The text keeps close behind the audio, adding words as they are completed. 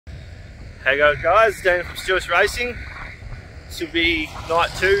How you going, guys? Dan from Stewart's Racing. This will be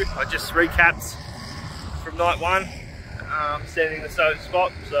night 2. I just recapped from night 1, standing in the same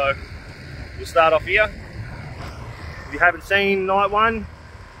spot, so we'll start off here. If you haven't seen night 1,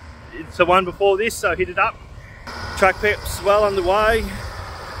 it's the one before this, so hit it up. Track prep's well underway.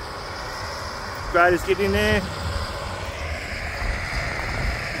 Graders get in there.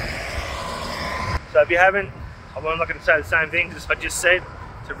 So if you haven't, I'm not going to say the same thing as I just said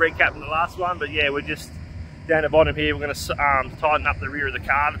to recap in the last one, but yeah, we're just down the bottom here. We're going to tighten up the rear of the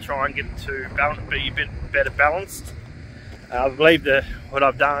car to try and get it to be a bit better balanced. I believe that what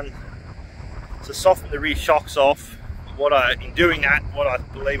I've done to soften the rear shocks off, in doing that, what I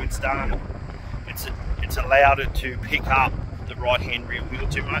believe it's done, it's allowed it to pick up the right hand rear wheel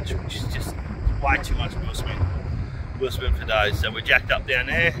too much, which is just way too much wheel spin for days. So we're jacked up down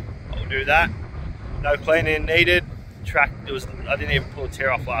there. I'll do that. No cleaning needed. Track, I didn't even pull a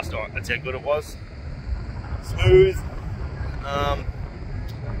tear off last night. That's how good it was. Smooth.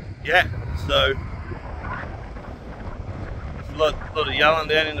 Yeah, so there's a lot of yelling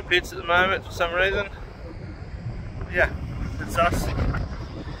down in the pits at the moment for some reason. Yeah, that's us.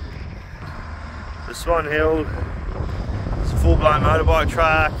 The Swanhill, it's a full-blown motorbike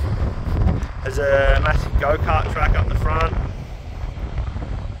track. There's a massive go-kart track up the front.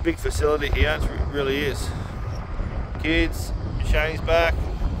 Big facility here, it really is. Kids, Shane's back.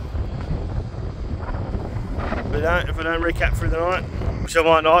 If I don't recap through the night, which I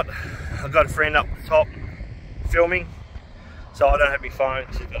might not, I've got a friend up the top filming, so I don't have my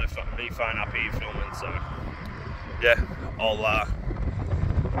phone, so I've got my phone up here filming, so yeah, I'll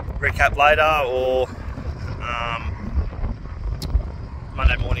recap later or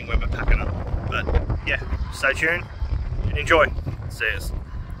Monday morning when we're packing up. But yeah, stay tuned and enjoy. See us.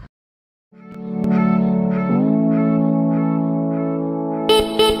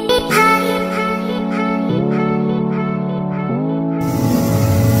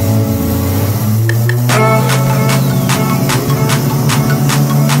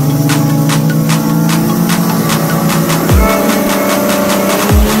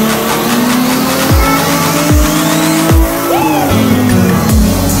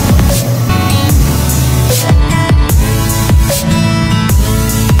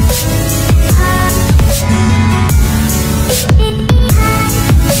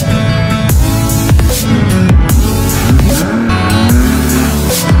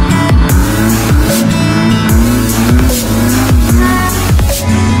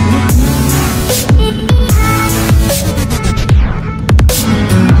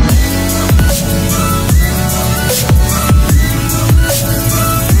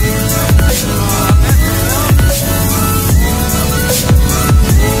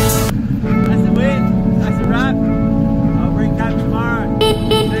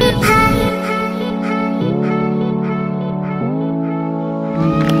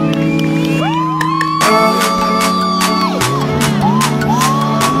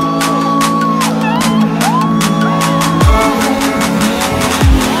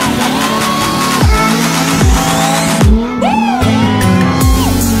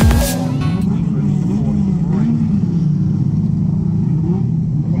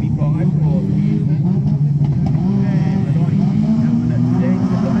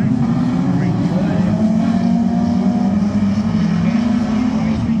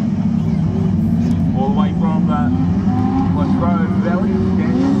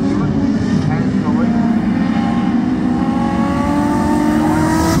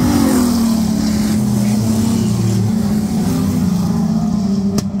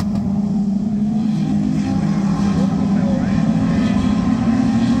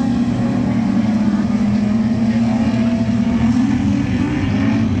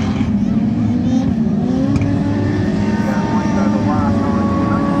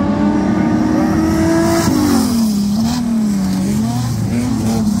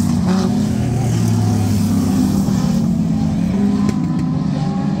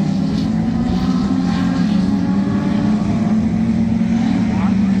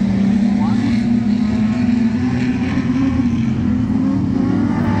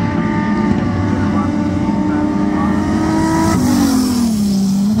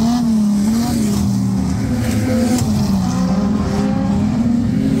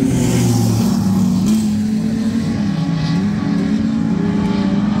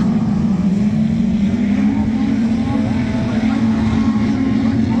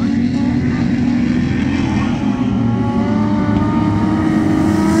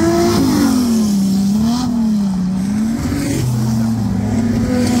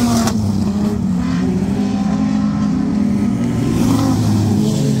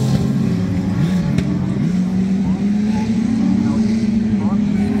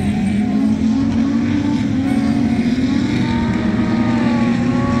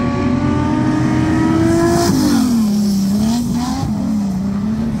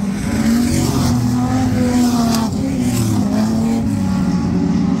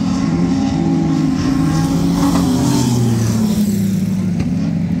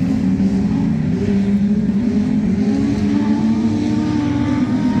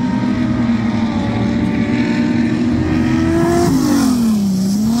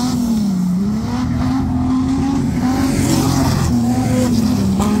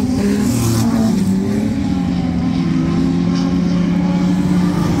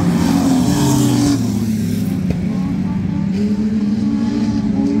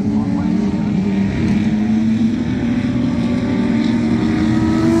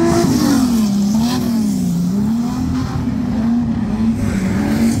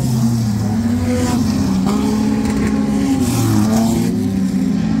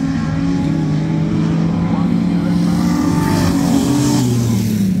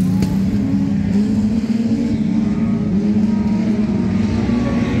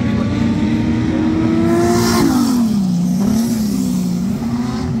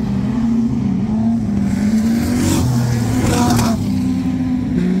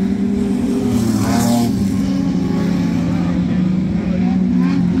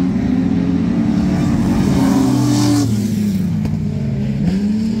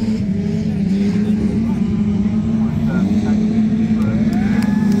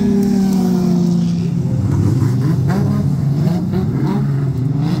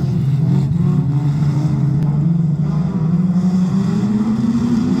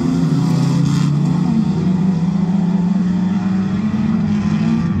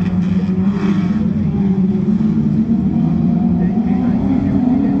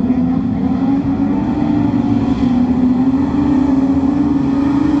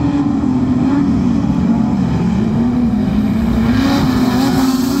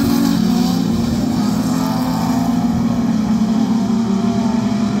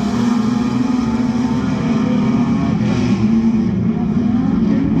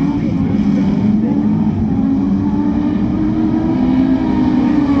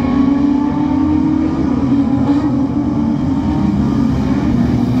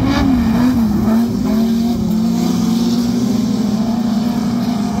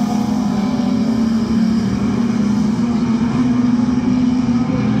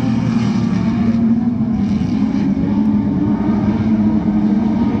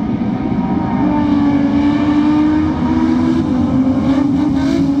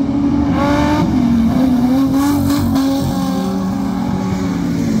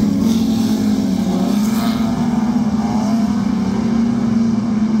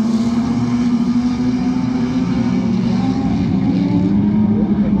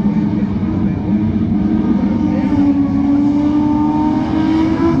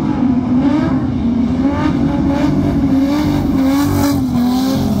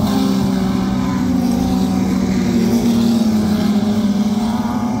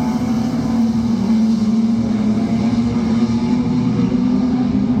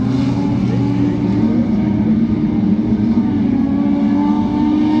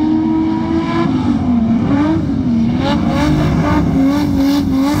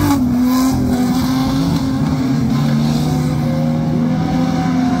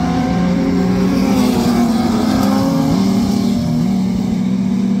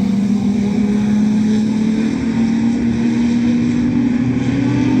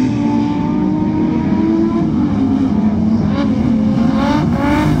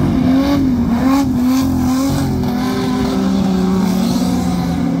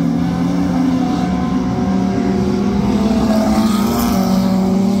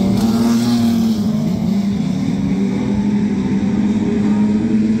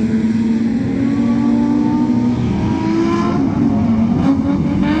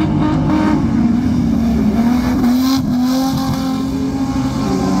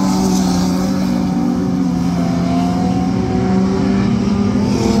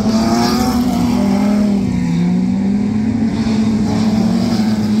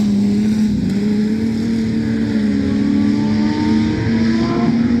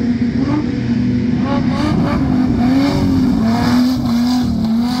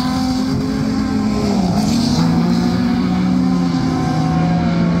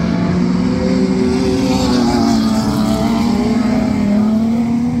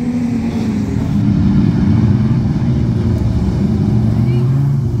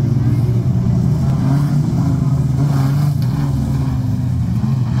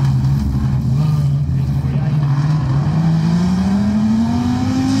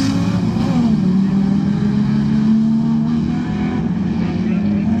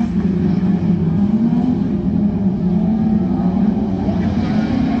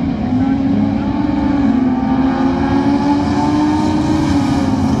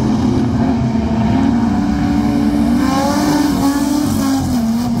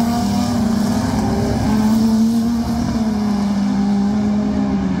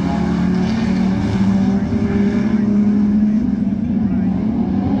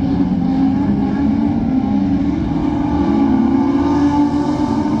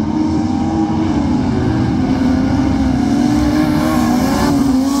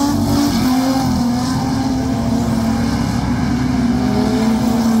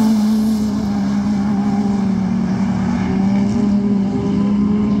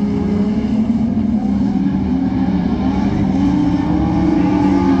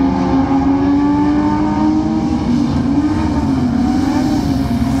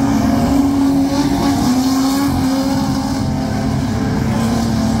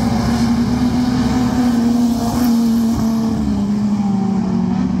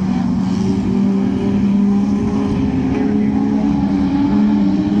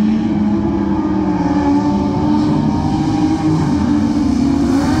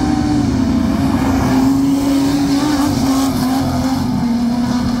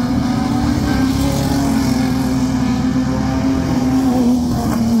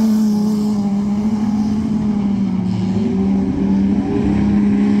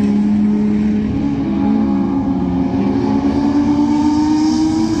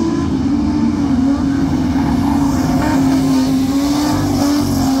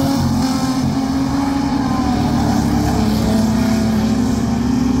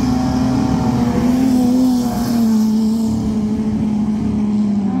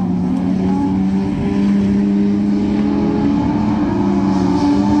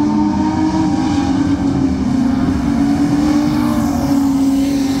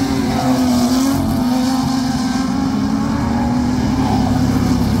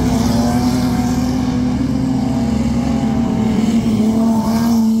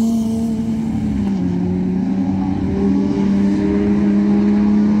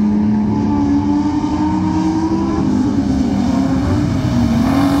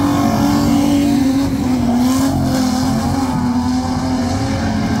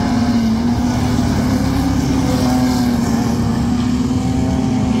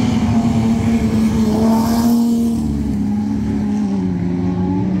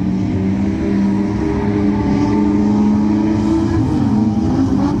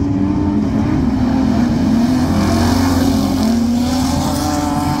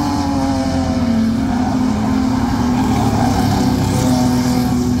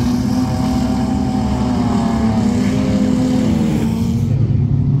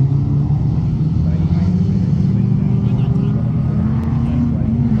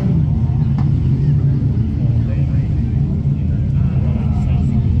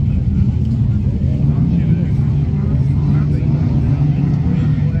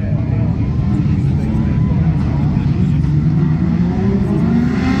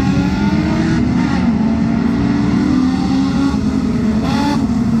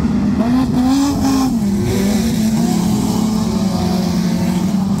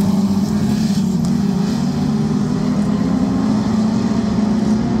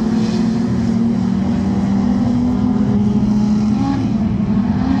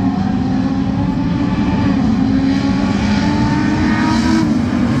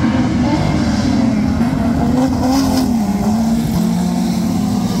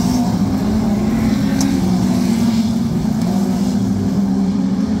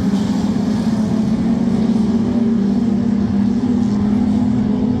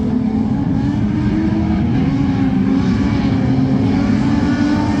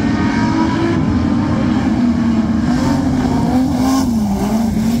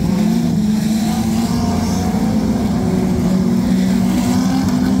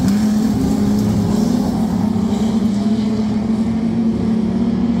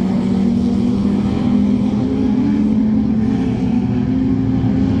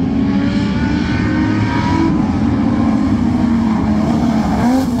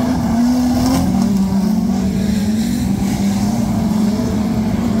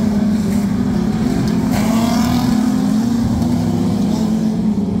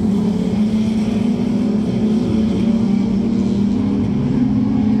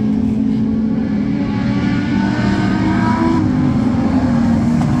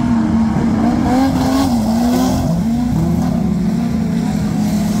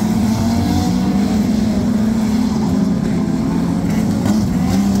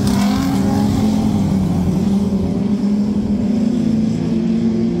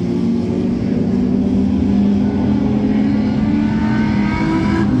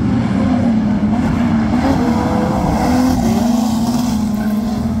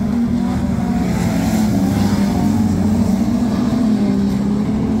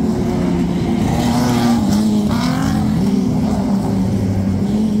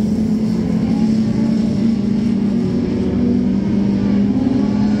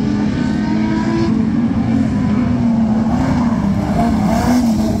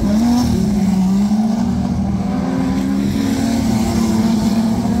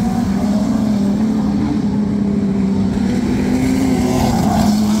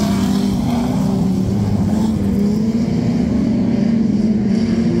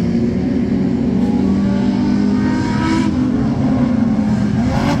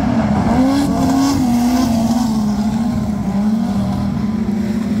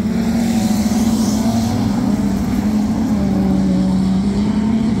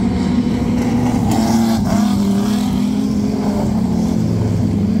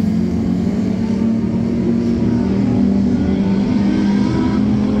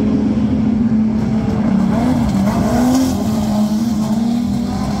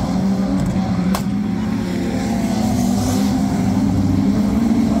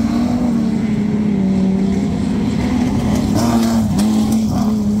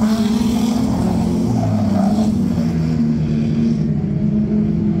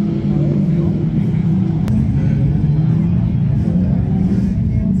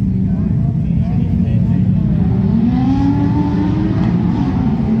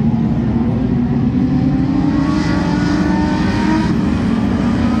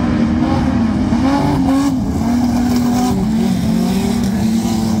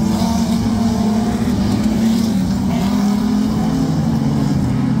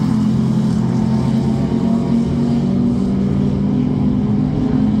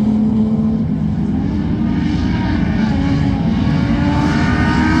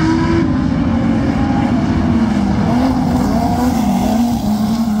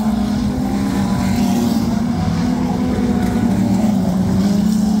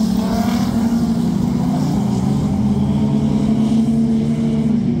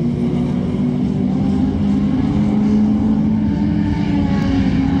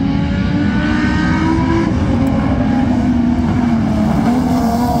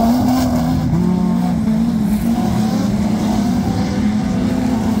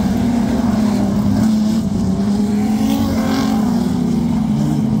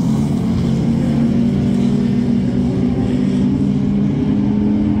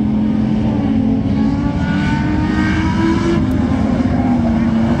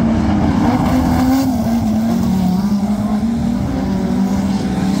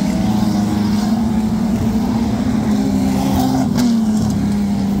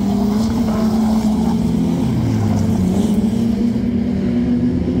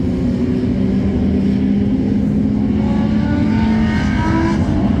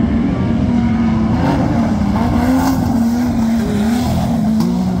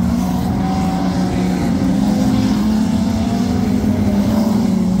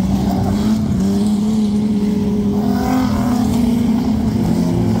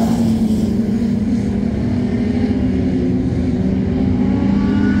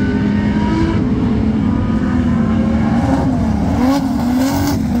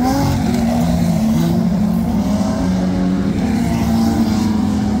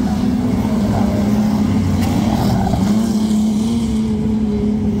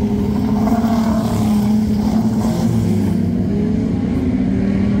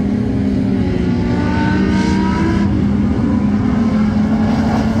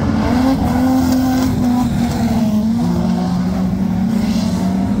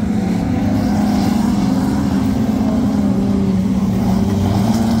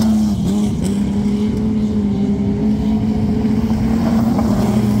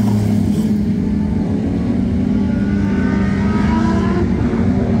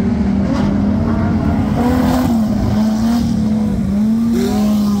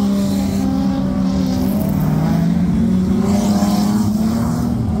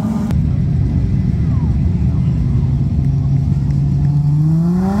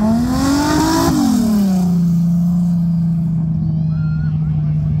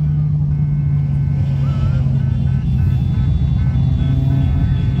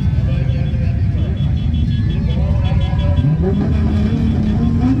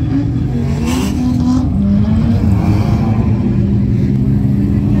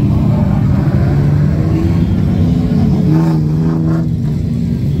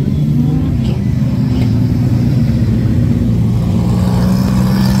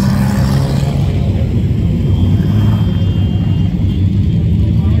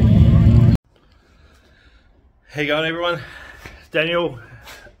 How you going, everyone? Daniel.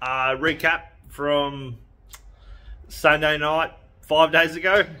 Recap from Sunday night 5 days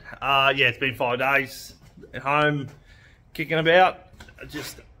ago. Yeah, it's been 5 days at home, kicking about.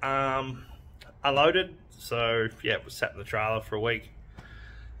 Just unloaded. So yeah, we sat in the trailer for a week.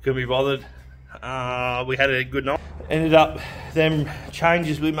 Couldn't be bothered. We had a good night. Ended up, them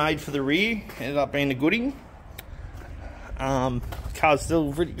changes we made for the rear ended up being a goodie. Car's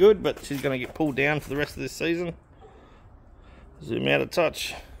still pretty good, but she's going to get pulled down for the rest of this season. Zoom out a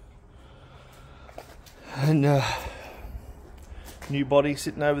touch. And new body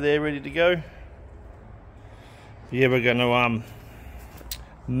sitting over there ready to go. Yeah, we're going to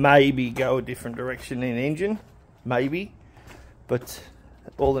maybe go a different direction in engine. Maybe. But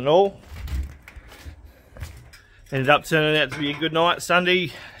all in all, ended up turning out to be a good night.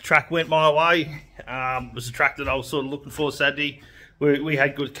 Sunday, track went my way. It was a track that I was sort of looking for Saturday. We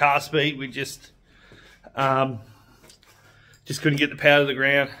had good car speed. We just couldn't get the power to the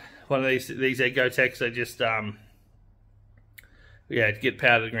ground. One of these Ecotechs, they just yeah, to get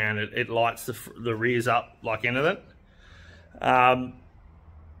power to the ground, it lights the rears up like anything. But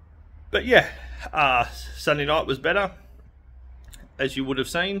yeah, Sunday night was better, as you would have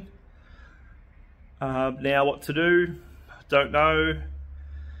seen. Now what to do, don't know.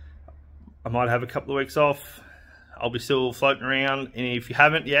 I might have a couple of weeks off. I'll be still floating around, and if you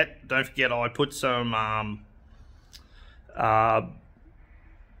haven't yet, don't forget I put some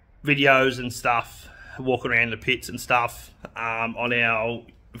videos and stuff, walking around the pits and stuff, on our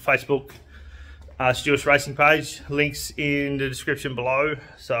Facebook Stewart's Racing page. Links in the description below.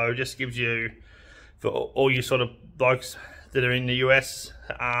 So just gives you, for all you sort of blokes that are in the US,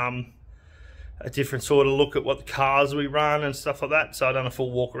 a different sort of look at what the cars we run and stuff like that. So I've done a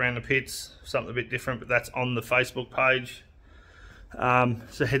full walk around the pits, something a bit different, but that's on the Facebook page.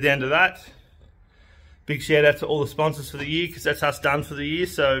 So head down to that. Big shout out to all the sponsors for the year, because that's us done for the year.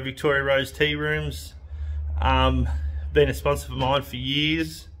 So Victoria Rose Tea Rooms, been a sponsor of mine for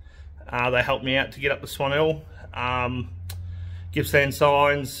years. They helped me out to get up to Swanhill. Gippsland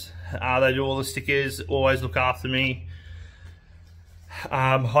signs, they do all the stickers, always look after me.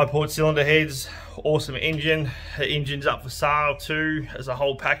 High port cylinder heads, awesome engine. The engine's up for sale too, as a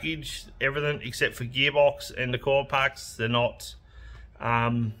whole package. Everything except for gearbox and the core packs. They're not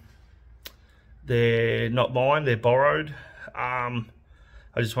mine, they're borrowed. I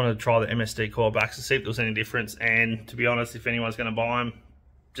just wanted to try the MSD core backs to see if there was any difference, and to be honest, if anyone's going to buy them,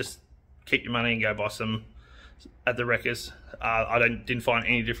 just keep your money and go buy some at the wreckers. I didn't find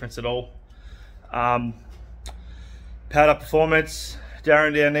any difference at all. Powered Up Performance,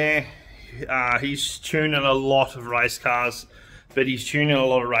 Darren down there, he's tuning a lot of race cars, but he's tuning a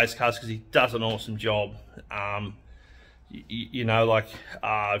lot of race cars because he does an awesome job. You know, like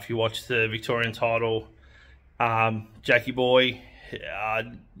if you watch the Victorian title, Jackie Boy,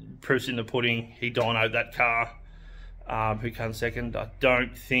 proof's in the pudding, he dynoed that car. Who comes second? I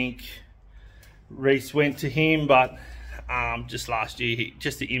don't think Reese went to him, but just last year,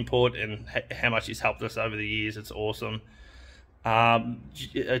 just the input and how much he's helped us over the years, it's awesome.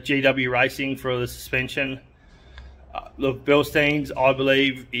 GW Racing for the suspension. Look, Bilstein's, I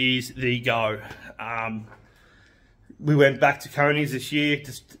believe, is the go. We went back to Coney's this year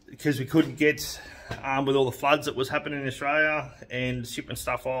just because we couldn't get, with all the floods that was happening in Australia and shipping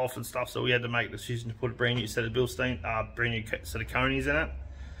stuff off and stuff, so we had to make the decision to put a brand new set of Bilstein, brand new set of Coney's in it.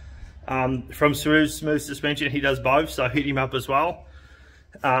 From Smooth Suspension, he does both, so hit him up as well.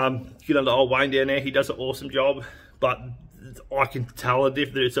 Get on to old Wayne down there, he does an awesome job, but I can tell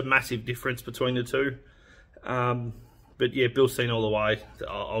there's a massive difference between the two. But yeah, Bilstein all the way.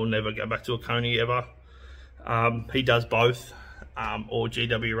 I'll never go back to a Coney ever. He does both, or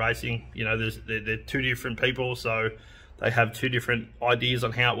GW Racing. You know, they're two different people, so they have two different ideas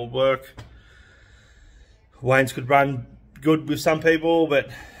on how it will work. Wayne's could run good with some people, but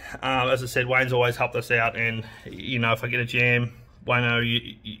as I said, Wayne's always helped us out, and you know, if I get a jam,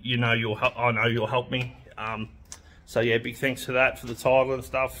 Wayne, you know you'll help. I know you'll help me. So yeah, big thanks for that, for the title and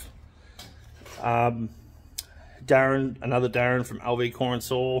stuff. Darren, another Darren from LV Core and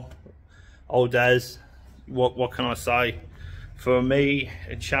Saw, old Daz. What can I say? For me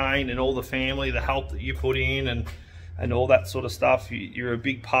and Shane and all the family, the help that you put in and all that sort of stuff, you're a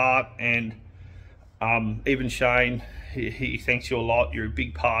big part. And even Shane, he thanks you a lot. You're a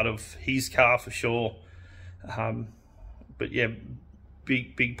big part of his car for sure. But yeah,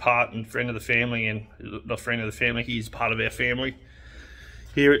 big part and friend of the family, and not friend of the family, he's part of our family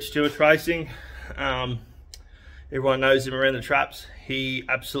here at Stewart's Racing. Everyone knows him around the traps. He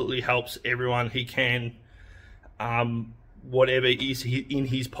absolutely helps everyone he can. Whatever is in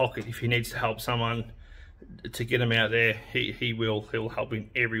his pocket, if he needs to help someone, to get him out there. He'll help in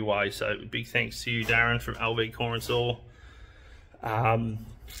every way. So big thanks to you, Darren, from LV Core and Saw.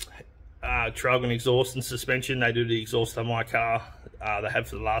 Traralgon exhaust and suspension, they do the exhaust on my car. They have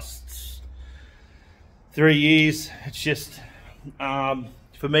for the last 3 years. It's just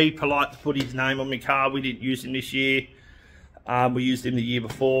for me polite to put his name on my car. We didn't use him this year. We used him the year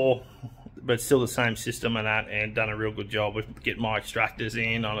before, but still the same system and that, and done a real good job with getting my extractors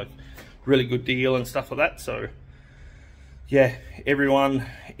in on a really good deal and stuff like that. So yeah, everyone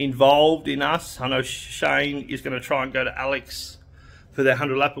involved in us. I know Shane is going to try and go to Alex for their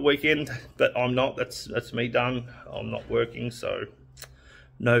 100 lapper weekend, but I'm not. That's me done. I'm not working, so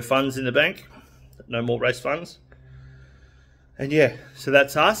no funds in the bank, no more race funds. And yeah, so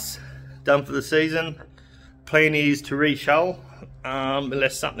that's us done for the season. Plan is to reshull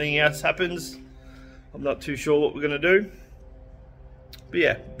unless something else happens. I'm not too sure what we're going to do. But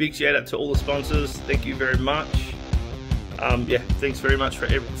yeah, big shout out to all the sponsors. Thank you very much. Yeah, thanks very much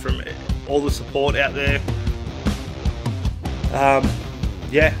from all the support out there.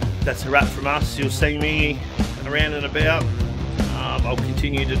 Yeah, that's a wrap from us. You'll see me around and about. I'll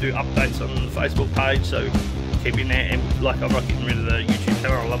continue to do updates on the Facebook page, so keep in there. And like, I'm not getting rid of the YouTube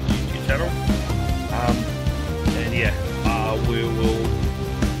channel. I love the YouTube channel. And yeah, we will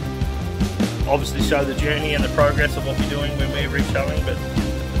obviously show the journey and the progress of what we're doing when we're reshelling, but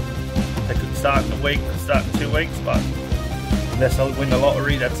they could start in a week, could start in 2 weeks, but unless I win the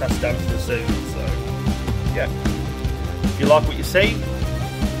lottery, that's us done for the season. So yeah, if you like what you see,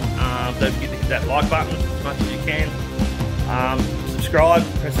 don't forget to hit that like button as much as you can. Subscribe,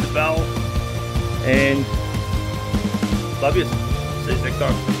 press the bell, and love you. See you next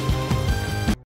time.